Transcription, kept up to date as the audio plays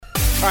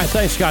All right,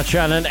 thanks, Scott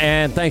Shannon,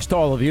 and thanks to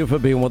all of you for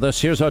being with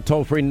us. Here's our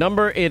toll-free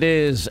number. It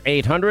is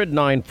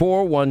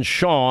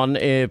 800-941-SEAN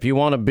if you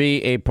want to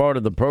be a part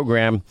of the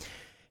program.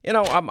 You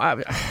know,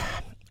 I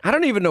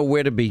don't even know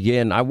where to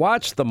begin. I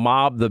watched the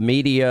mob, the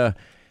media,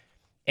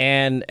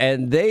 and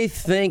they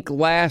think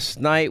last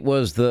night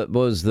was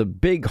the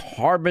big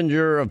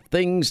harbinger of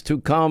things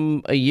to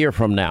come a year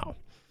from now.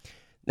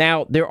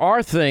 Now, there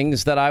are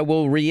things that I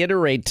will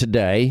reiterate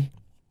today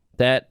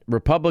that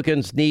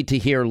Republicans need to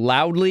hear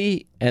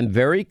loudly and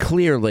very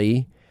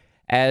clearly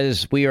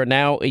as we are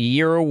now a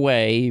year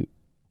away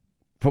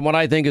from what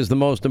I think is the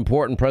most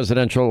important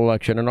presidential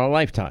election in our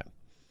lifetime.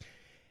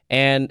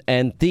 And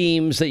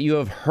themes that you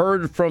have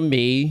heard from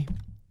me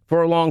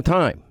for a long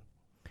time.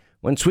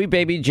 When Sweet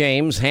Baby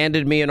James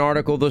handed me an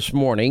article this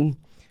morning,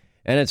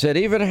 and it said,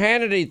 even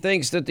Hannity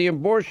thinks that the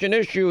abortion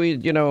issue,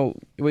 you know,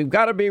 we've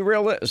got to be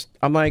realistic.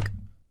 I'm like,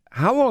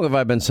 how long have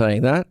I been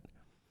saying that?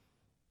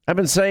 I've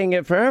been saying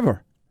it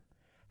forever.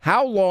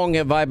 How long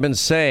have I been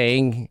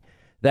saying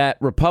that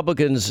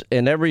Republicans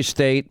in every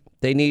state,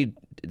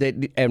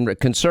 and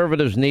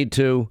conservatives need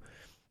to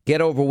get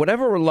over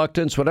whatever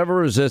reluctance, whatever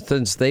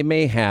resistance they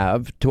may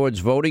have towards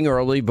voting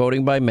early,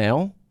 voting by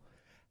mail?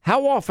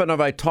 How often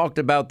have I talked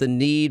about the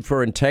need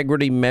for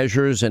integrity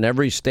measures in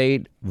every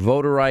state,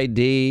 voter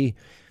ID,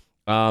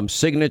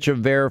 signature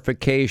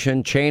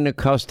verification, chain of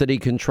custody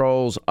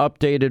controls,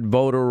 updated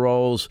voter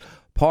rolls,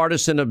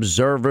 partisan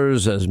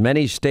observers, as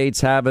many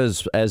states have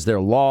as their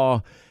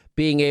law,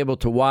 being able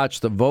to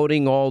watch the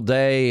voting all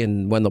day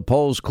and when the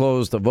polls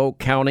close, the vote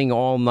counting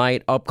all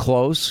night up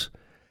close?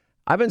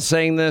 I've been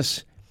saying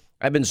this.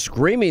 I've been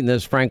screaming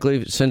this,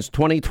 frankly, since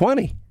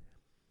 2020.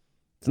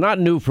 It's not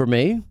new for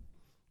me,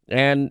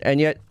 and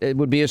yet it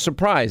would be a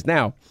surprise.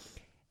 Now,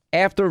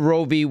 after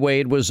Roe v.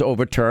 Wade was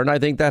overturned, I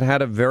think that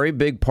had a very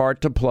big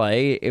part to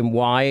play in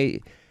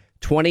why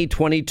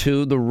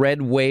 2022, the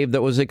red wave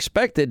that was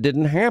expected,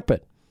 didn't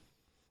happen.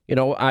 You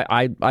know,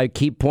 I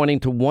keep pointing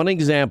to one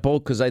example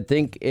because I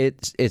think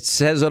it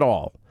says it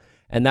all.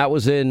 And that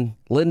was in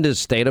Linda's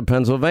state of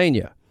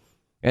Pennsylvania.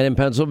 And in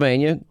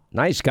Pennsylvania,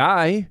 nice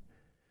guy,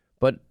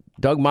 but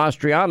Doug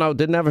Mastriano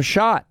didn't have a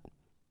shot.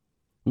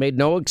 Made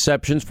no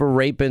exceptions for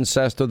rape,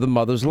 incest, or the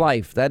mother's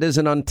life. That is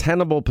an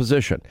untenable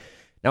position.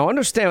 Now,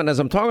 understand, as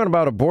I'm talking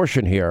about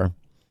abortion here,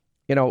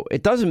 you know,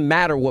 it doesn't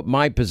matter what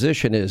my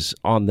position is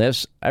on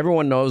this.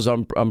 Everyone knows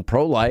I'm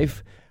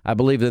pro-life. I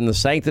believe in the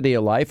sanctity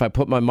of life. I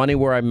put my money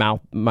where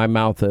my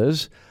mouth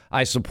is.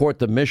 I support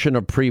the mission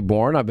of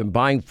preborn. I've been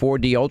buying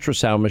 4D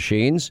ultrasound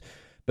machines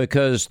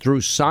because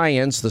through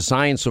science, the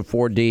science of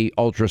 4D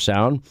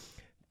ultrasound,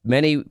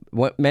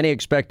 many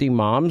expecting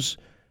moms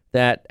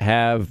that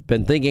have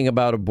been thinking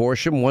about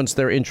abortion, once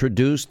they're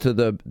introduced to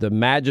the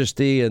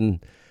majesty and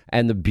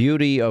the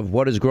beauty of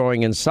what is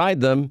growing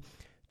inside them,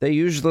 they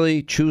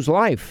usually choose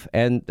life.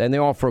 And they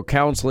offer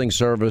counseling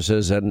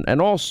services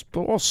and all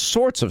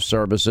sorts of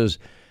services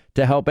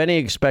to help any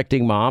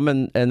expecting mom.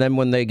 And then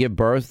when they give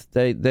birth,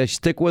 they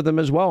stick with them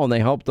as well. And they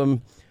help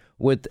them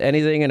with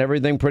anything and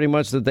everything pretty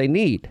much that they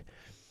need.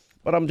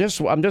 But I'm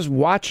just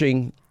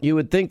watching. You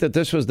would think that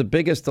this was the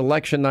biggest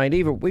election night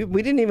ever.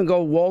 We didn't even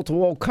go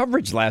wall-to-wall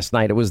coverage last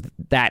night. It was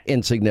that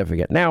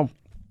insignificant. Now,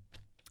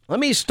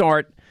 let me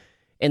start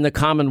in the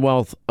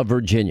Commonwealth of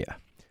Virginia.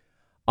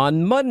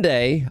 On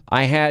Monday,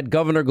 I had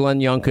Governor Glenn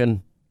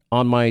Youngkin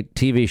on my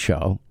TV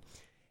show.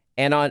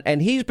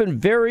 And he's been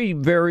very,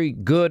 very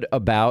good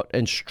about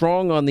and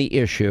strong on the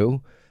issue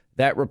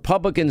that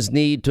Republicans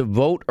need to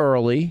vote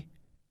early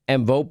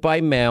and vote by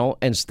mail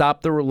and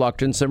stop the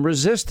reluctance and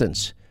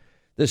resistance.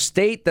 The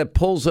state that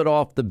pulls it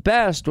off the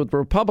best with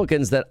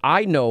Republicans that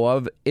I know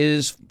of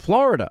is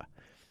Florida.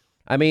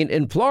 I mean,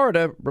 in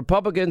Florida,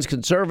 Republicans,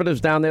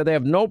 conservatives down there, they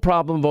have no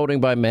problem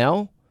voting by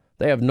mail.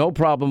 They have no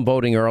problem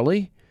voting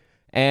early.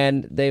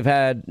 And they've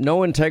had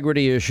no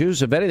integrity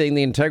issues. If anything,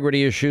 the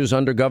integrity issues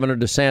under Governor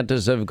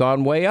DeSantis have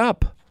gone way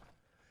up.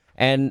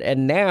 And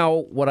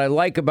now what I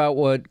like about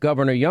what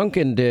Governor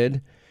Youngkin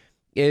did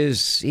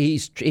is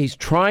he's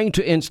trying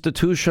to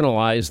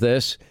institutionalize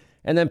this.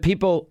 And then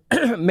people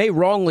may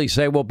wrongly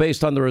say, well,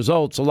 based on the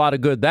results, a lot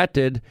of good that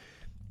did.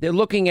 They're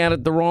looking at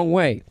it the wrong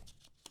way.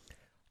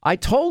 I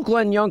told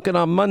Glenn Youngkin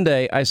on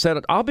Monday, I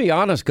said, I'll be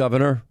honest,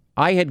 Governor,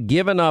 I had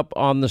given up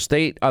on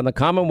the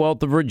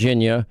Commonwealth of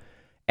Virginia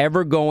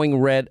ever going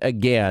red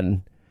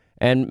again.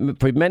 And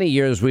for many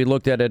years, we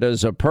looked at it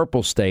as a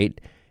purple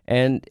state.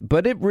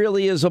 But it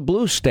really is a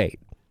blue state.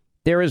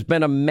 There has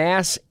been a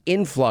mass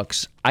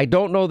influx. I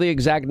don't know the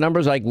exact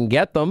numbers. I can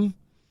get them.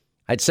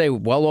 I'd say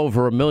well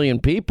over 1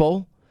 million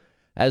people.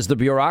 As the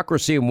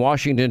bureaucracy in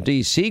Washington,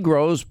 D.C.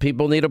 grows,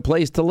 people need a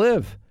place to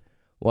live.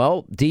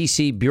 Well,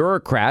 D.C.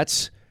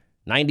 bureaucrats,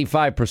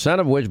 95%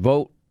 of which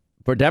vote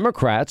for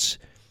Democrats,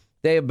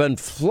 they have been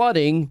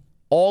flooding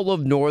all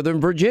of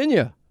Northern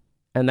Virginia.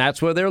 And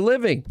that's where they're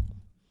living.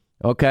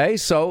 OK,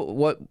 so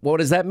what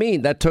does that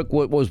mean? That took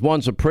what was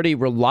once a pretty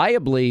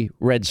reliably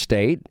red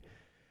state,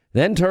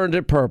 then turned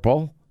it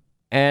purple.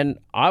 And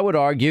I would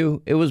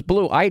argue it was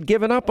blue. I had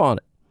given up on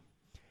it.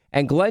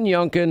 And Glenn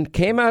Youngkin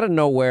came out of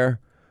nowhere,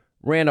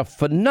 ran a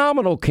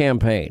phenomenal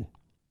campaign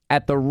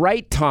at the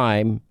right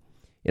time.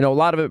 You know, a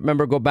lot of it,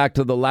 remember, go back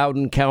to the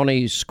Loudoun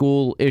County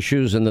school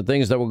issues and the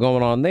things that were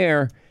going on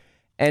there.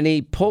 And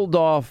he pulled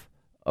off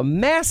a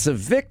massive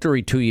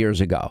victory 2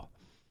 years ago.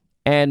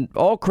 And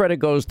all credit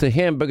goes to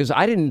him because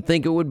I didn't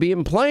think it would be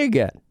in play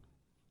again.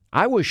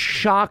 I was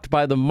shocked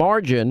by the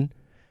margin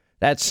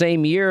that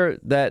same year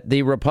that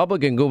the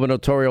Republican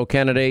gubernatorial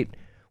candidate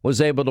was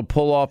able to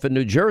pull off in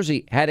New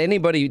Jersey. Had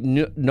anybody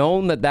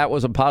known that that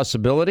was a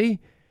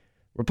possibility,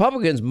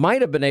 Republicans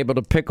might have been able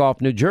to pick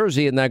off New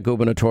Jersey in that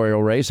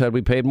gubernatorial race had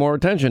we paid more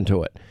attention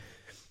to it.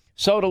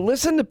 So to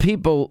listen to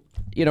people,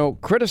 you know,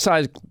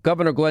 criticize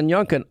Governor Glenn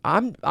Youngkin,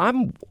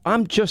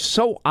 I'm just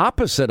so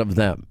opposite of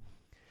them.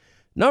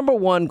 Number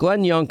one,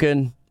 Glenn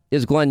Youngkin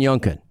is Glenn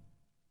Youngkin.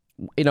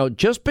 You know,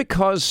 just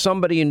because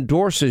somebody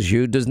endorses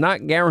you does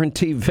not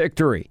guarantee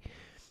victory.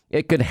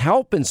 It could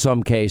help in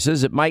some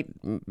cases. It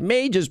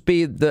may just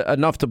be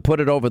enough to put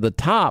it over the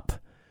top.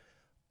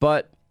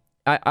 But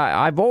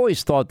I've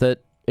always thought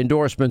that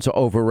endorsements are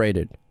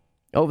overrated.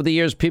 Over the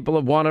years, people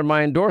have wanted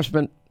my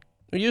endorsement.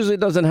 It usually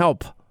doesn't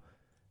help.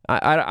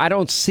 I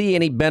don't see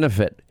any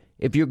benefit.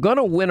 If you're going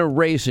to win a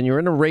race and you're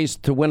in a race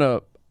to win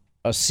a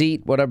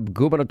seat, whatever,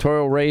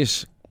 gubernatorial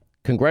race,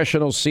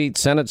 congressional seat,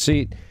 Senate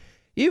seat,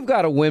 you've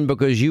got to win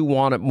because you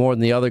want it more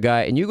than the other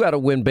guy. And you got to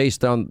win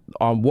based on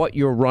what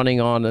you're running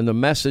on and the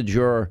message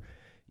you're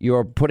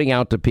putting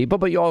out to people.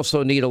 But you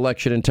also need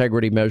election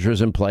integrity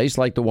measures in place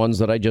like the ones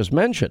that I just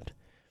mentioned.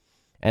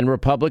 And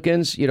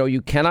Republicans, you know,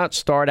 you cannot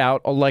start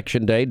out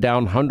Election Day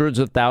down hundreds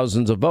of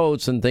thousands of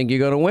votes and think you're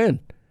going to win.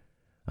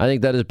 I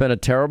think that has been a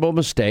terrible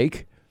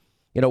mistake.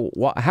 You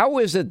know, how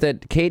is it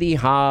that Katie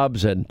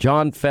Hobbs and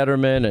John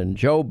Fetterman and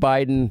Joe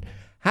Biden,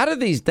 how do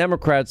these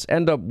Democrats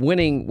end up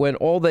winning when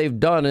all they've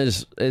done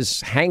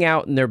is hang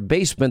out in their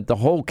basement the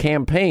whole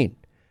campaign?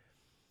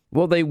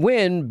 Well, they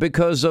win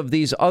because of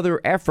these other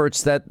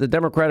efforts that the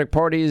Democratic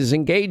Party is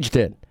engaged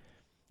in,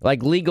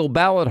 like legal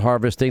ballot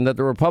harvesting that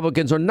the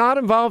Republicans are not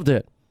involved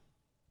in.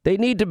 They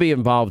need to be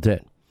involved in.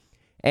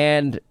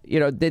 And, you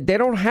know, they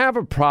don't have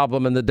a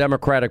problem in the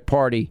Democratic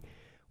Party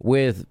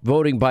with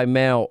voting by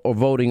mail or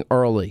voting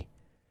early.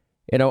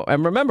 You know,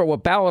 and remember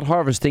what ballot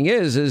harvesting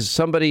is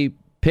somebody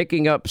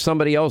picking up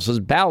somebody else's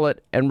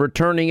ballot and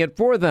returning it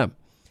for them.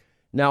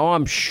 Now,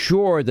 I'm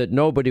sure that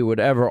nobody would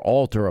ever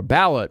alter a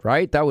ballot,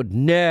 right? That would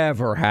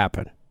never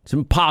happen. It's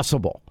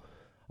impossible.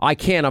 I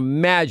can't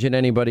imagine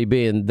anybody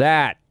being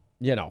that,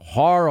 you know,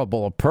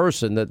 horrible a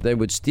person that they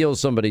would steal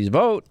somebody's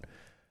vote.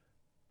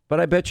 But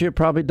I bet you it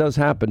probably does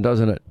happen,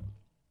 doesn't it?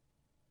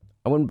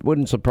 I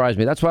wouldn't surprise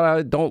me. That's why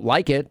I don't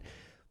like it.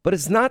 But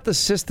it's not the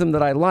system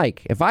that I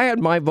like. If I had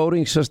my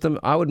voting system,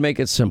 I would make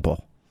it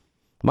simple.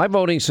 My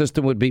voting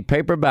system would be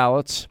paper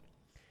ballots,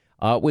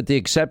 with the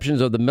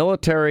exceptions of the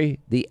military,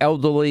 the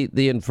elderly,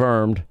 the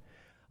infirmed.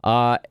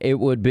 It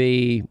would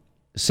be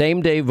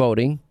same-day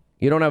voting.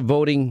 You don't have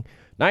voting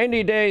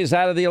 90 days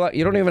out of the election.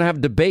 You don't even have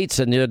debates,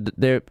 and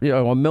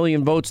a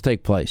million votes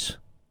take place.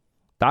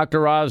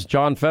 Dr. Oz,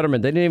 John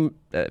Fetterman,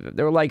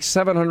 there were like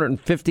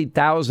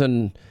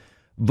 750,000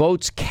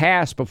 votes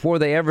cast before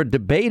they ever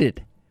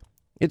debated.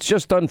 It's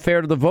just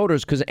unfair to the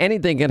voters because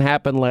anything can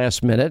happen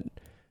last minute,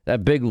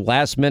 that big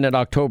last minute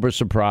October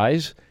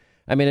surprise.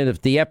 I mean,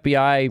 if the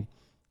FBI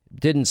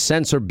didn't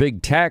censor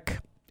big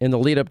tech in the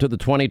lead up to the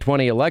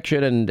 2020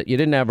 election and you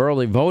didn't have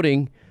early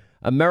voting,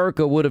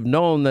 America would have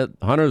known that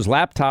Hunter's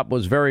laptop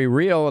was very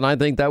real. And I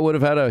think that would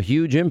have had a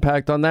huge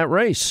impact on that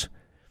race,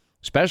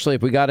 especially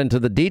if we got into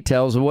the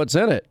details of what's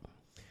in it.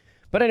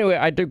 But anyway,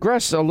 I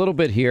digress a little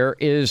bit here.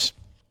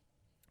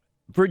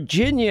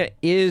 Virginia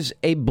is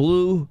a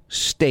blue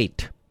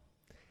state.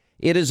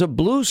 It is a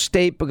blue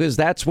state because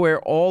that's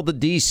where all the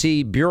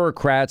D.C.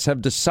 bureaucrats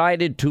have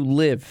decided to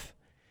live.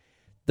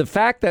 The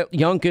fact that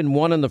Youngkin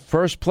won in the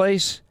first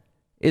place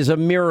is a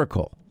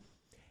miracle.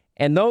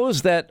 And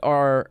those that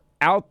are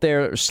out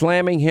there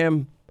slamming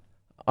him,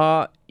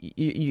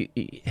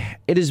 it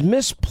is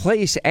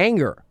misplaced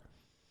anger.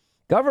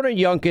 Governor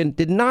Youngkin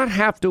did not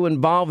have to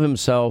involve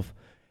himself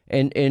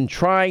in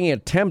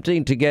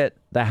attempting to get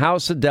the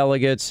House of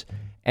Delegates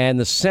and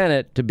the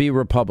Senate to be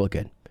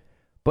Republican.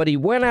 But he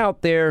went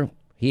out there.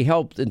 He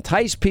helped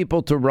entice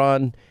people to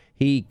run.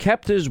 He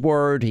kept his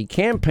word. He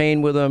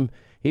campaigned with them.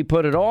 He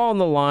put it all on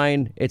the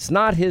line. It's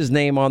not his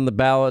name on the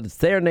ballot. It's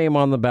their name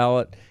on the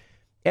ballot.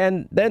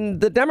 And then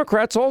the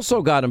Democrats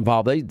also got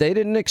involved. They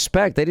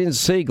didn't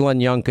see Glenn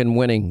Youngkin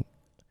winning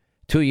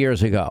 2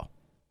 years ago.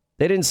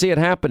 They didn't see it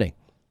happening.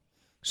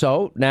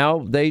 So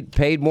now they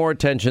paid more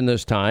attention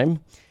this time.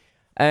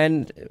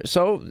 And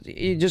so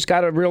you just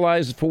got to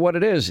realize for what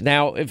it is.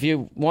 Now, if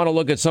you want to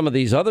look at some of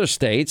these other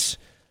states,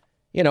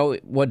 you know,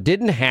 what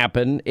didn't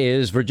happen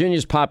is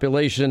Virginia's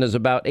population is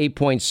about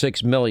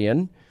 8.6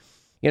 million.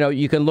 You know,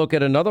 you can look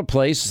at another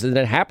place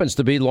that happens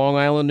to be Long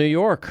Island, New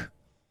York,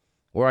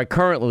 where I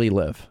currently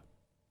live.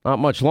 Not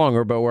much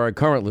longer, but where I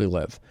currently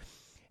live.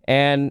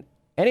 And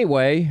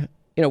anyway,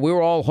 you know, we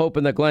were all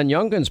hoping that Glenn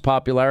Youngkin's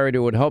popularity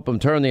would help him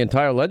turn the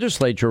entire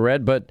legislature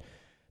red, but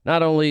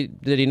not only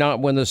did he not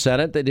win the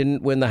Senate, they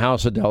didn't win the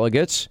House of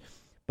Delegates.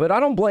 But I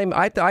don't blame.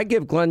 I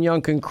give Glenn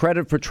Youngkin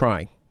credit for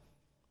trying.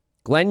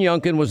 Glenn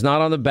Youngkin was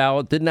not on the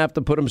ballot, didn't have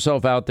to put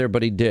himself out there,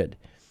 but he did.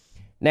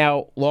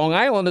 Now, Long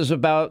Island is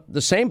about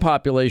the same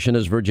population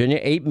as Virginia,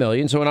 8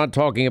 million. So we're not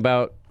talking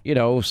about,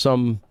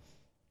 some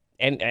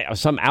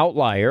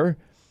outlier.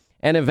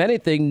 And if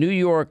anything, New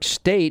York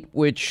State,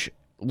 which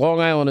Long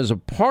Island is a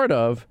part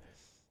of,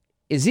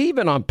 is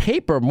even on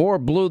paper more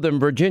blue than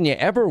Virginia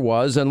ever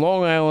was. And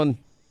Long Island,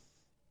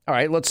 all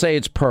right, let's say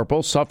it's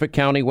purple. Suffolk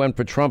County went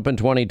for Trump in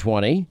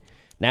 2020.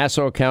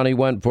 Nassau County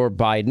went for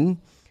Biden.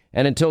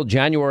 And until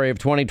January of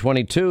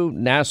 2022,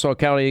 Nassau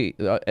County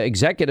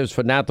executives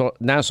for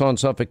Nassau and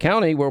Suffolk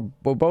County were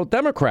both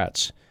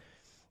Democrats.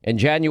 In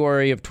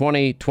January of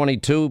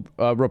 2022,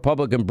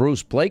 Republican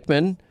Bruce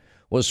Blakeman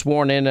was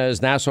sworn in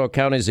as Nassau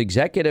County's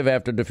executive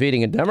after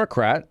defeating a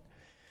Democrat.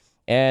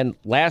 And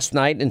last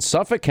night in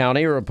Suffolk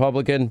County,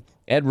 Republican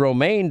Ed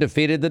Romaine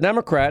defeated the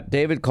Democrat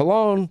David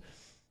Colon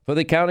for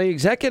the county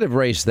executive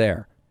race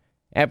there,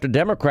 after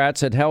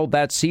Democrats had held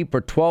that seat for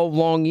 12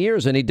 long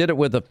years, and he did it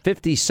with a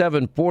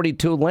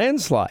 57-42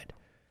 landslide.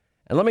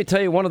 And let me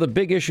tell you, one of the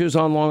big issues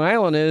on Long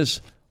Island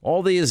is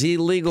all these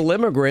illegal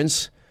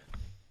immigrants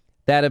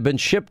that have been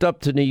shipped up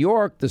to New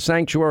York, the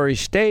sanctuary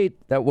state,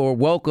 that were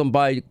welcomed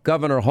by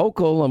Governor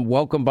Hochul and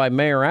welcomed by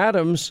Mayor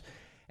Adams,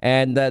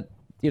 and that,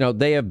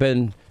 they have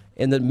been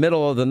in the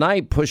middle of the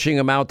night pushing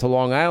them out to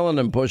Long Island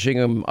and pushing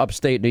them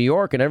upstate New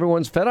York, and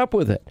everyone's fed up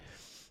with it.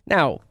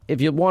 Now,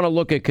 if you want to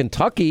look at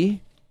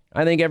Kentucky,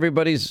 I think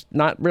everybody's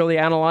not really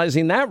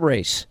analyzing that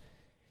race.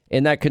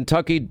 In that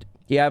Kentucky,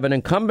 you have an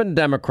incumbent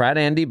Democrat,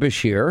 Andy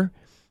Beshear.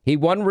 He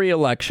won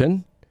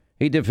re-election.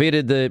 He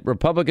defeated the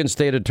Republican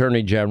state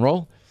attorney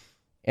general.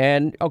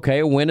 And, okay,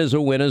 a win is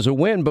a win is a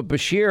win. But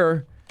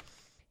Beshear,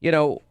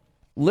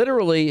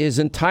 literally his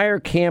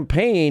entire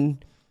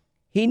campaign,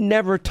 he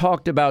never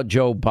talked about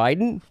Joe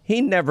Biden.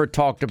 He never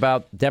talked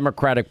about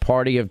Democratic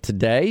Party of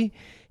today.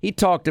 He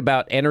talked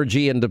about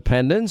energy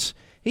independence.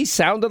 He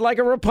sounded like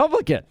a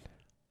Republican.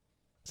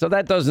 So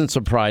that doesn't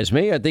surprise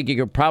me. I think you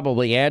could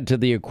probably add to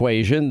the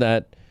equation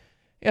that,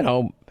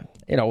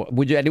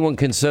 would anyone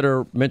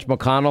consider Mitch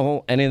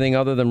McConnell anything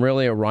other than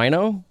really a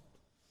rhino?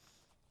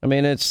 I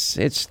mean, it's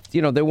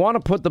they want to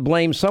put the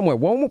blame somewhere.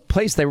 One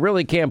place they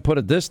really can't put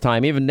it this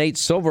time, even Nate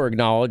Silver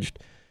acknowledged,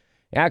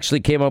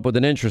 actually came up with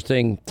an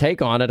interesting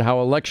take on it,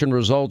 how election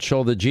results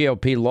show the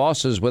GOP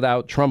losses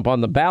without Trump on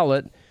the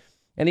ballot.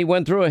 And he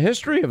went through a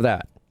history of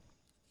that.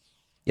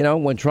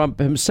 When Trump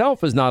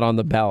himself is not on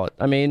the ballot.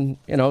 I mean,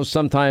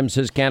 sometimes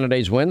his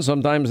candidates win,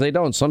 sometimes they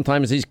don't.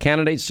 Sometimes these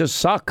candidates just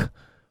suck.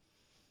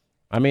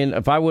 I mean,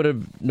 if I would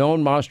have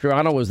known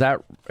Mastriano was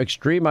that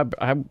extreme,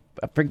 I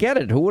forget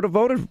it. Who would have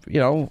voted?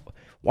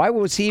 Why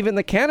was he even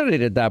the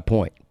candidate at that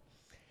point?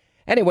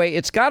 Anyway,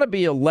 it's got to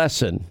be a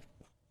lesson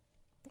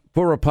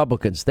for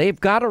Republicans. They've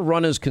got to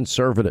run as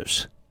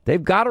conservatives.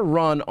 They've got to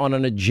run on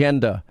an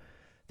agenda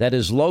that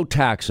is low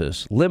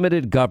taxes,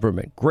 limited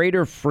government,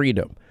 greater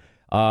freedom,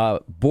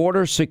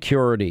 border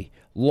security,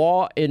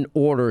 law and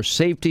order,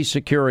 safety,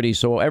 security,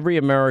 so every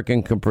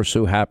American can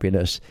pursue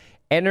happiness,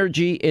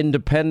 energy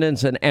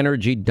independence, and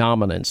energy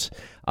dominance.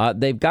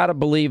 They've got to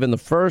believe in the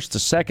First, the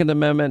Second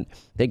Amendment.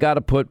 They got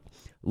to put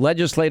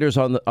legislators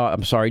on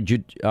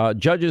the,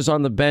 judges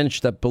on the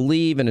bench that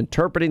believe in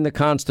interpreting the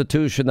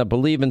Constitution, that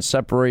believe in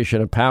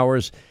separation of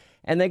powers,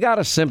 and they got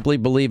to simply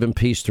believe in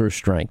peace through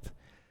strength.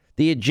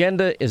 The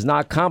agenda is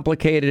not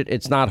complicated.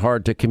 It's not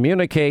hard to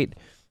communicate,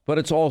 but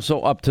it's also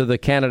up to the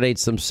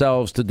candidates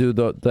themselves to do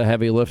the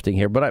heavy lifting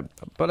here. But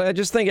I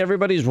just think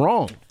everybody's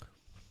wrong.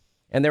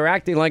 And they're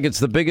acting like it's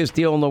the biggest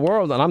deal in the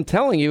world. And I'm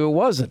telling you, it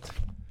wasn't.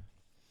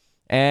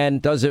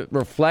 And does it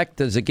reflect,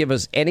 does it give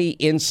us any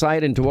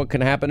insight into what can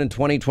happen in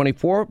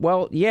 2024?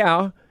 Well,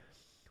 yeah.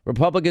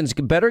 Republicans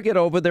better get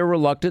over their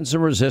reluctance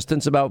and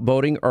resistance about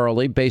voting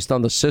early based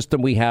on the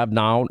system we have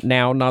now,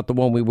 not the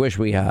one we wish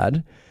we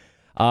had.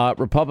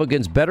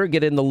 Republicans better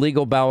get in the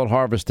legal ballot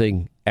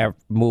harvesting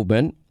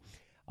movement.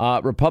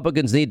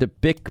 Republicans need to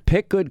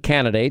pick good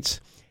candidates.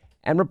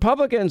 And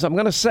Republicans, I'm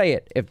going to say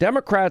it, if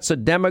Democrats are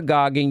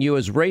demagoguing you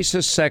as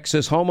racist,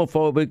 sexist,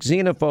 homophobic,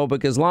 xenophobic,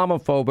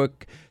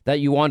 Islamophobic, that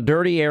you want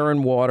dirty air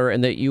and water,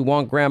 and that you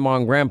want grandma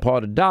and grandpa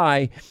to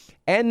die,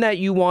 and that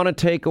you want to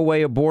take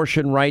away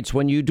abortion rights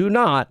when you do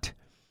not,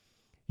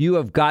 you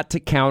have got to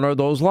counter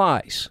those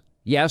lies.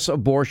 Yes,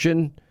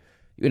 abortion,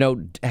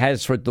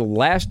 has for the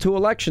last two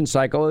election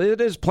cycles,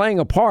 it is playing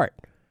a part.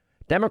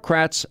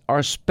 Democrats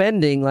are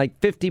spending like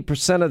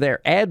 50% of their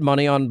ad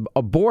money on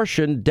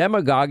abortion,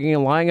 demagoguing,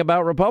 and lying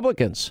about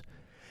Republicans.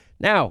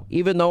 Now,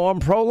 even though I'm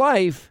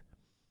pro-life,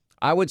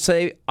 I would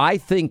say I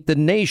think the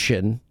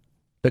nation,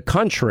 the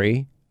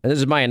country, and this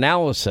is my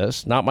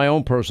analysis, not my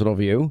own personal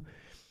view,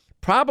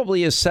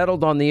 probably is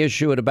settled on the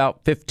issue at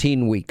about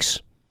 15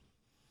 weeks.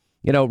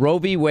 Roe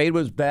v. Wade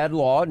was bad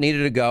law,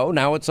 needed to go.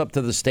 Now it's up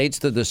to the states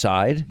to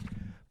decide.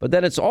 But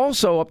then it's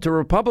also up to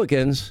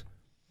Republicans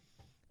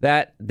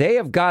that they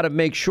have got to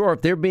make sure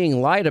if they're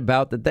being lied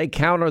about that they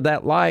counter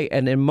that lie.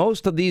 And in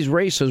most of these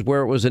races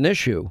where it was an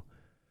issue,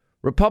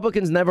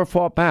 Republicans never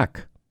fought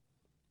back.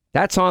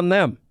 That's on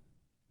them.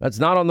 That's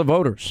not on the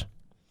voters.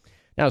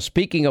 Now,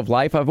 speaking of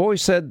life, I've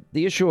always said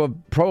the issue of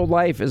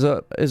pro-life is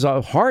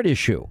a hard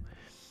issue.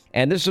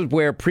 And this is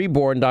where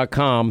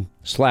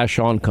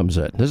preborn.com/Sean comes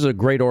in. This is a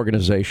great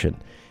organization.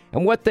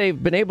 And what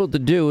they've been able to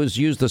do is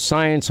use the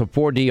science of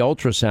 4D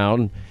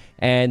ultrasound,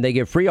 and they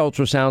give free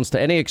ultrasounds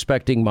to any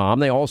expecting mom.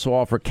 They also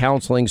offer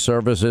counseling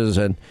services,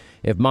 and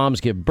if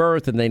moms give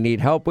birth and they need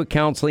help with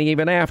counseling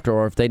even after,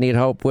 or if they need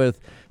help with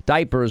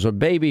diapers or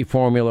baby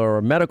formula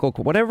or medical,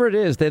 whatever it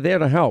is, they're there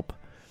to help.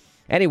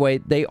 Anyway,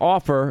 they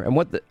offer,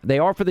 they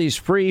offer these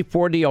free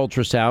 4D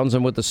ultrasounds,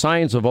 and with the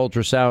science of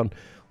ultrasound,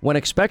 when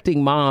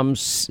expecting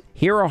moms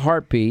hear a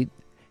heartbeat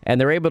and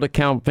they're able to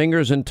count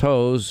fingers and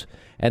toes,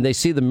 and they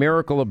see the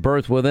miracle of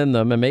birth within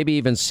them, and maybe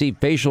even see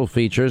facial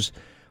features,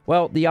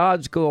 well, the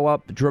odds go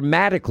up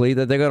dramatically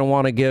that they're going to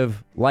want to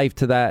give life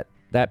to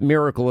that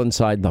miracle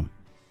inside them.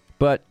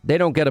 But they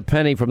don't get a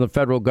penny from the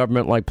federal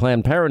government like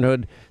Planned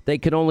Parenthood. They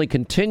can only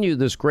continue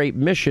this great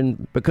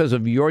mission because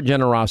of your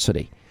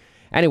generosity.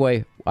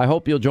 Anyway, I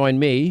hope you'll join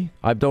me.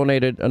 I've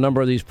donated a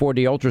number of these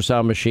 4D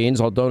ultrasound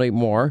machines. I'll donate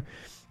more.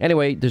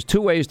 Anyway, there's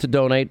two ways to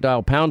donate.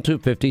 Dial pound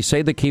 250,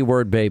 say the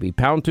keyword baby,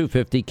 pound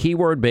 250,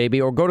 keyword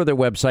baby, or go to their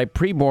website,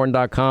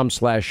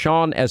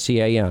 preborn.com/Sean,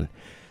 SEAN.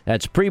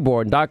 That's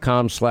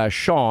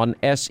preborn.com/Sean,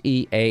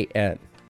 SEAN.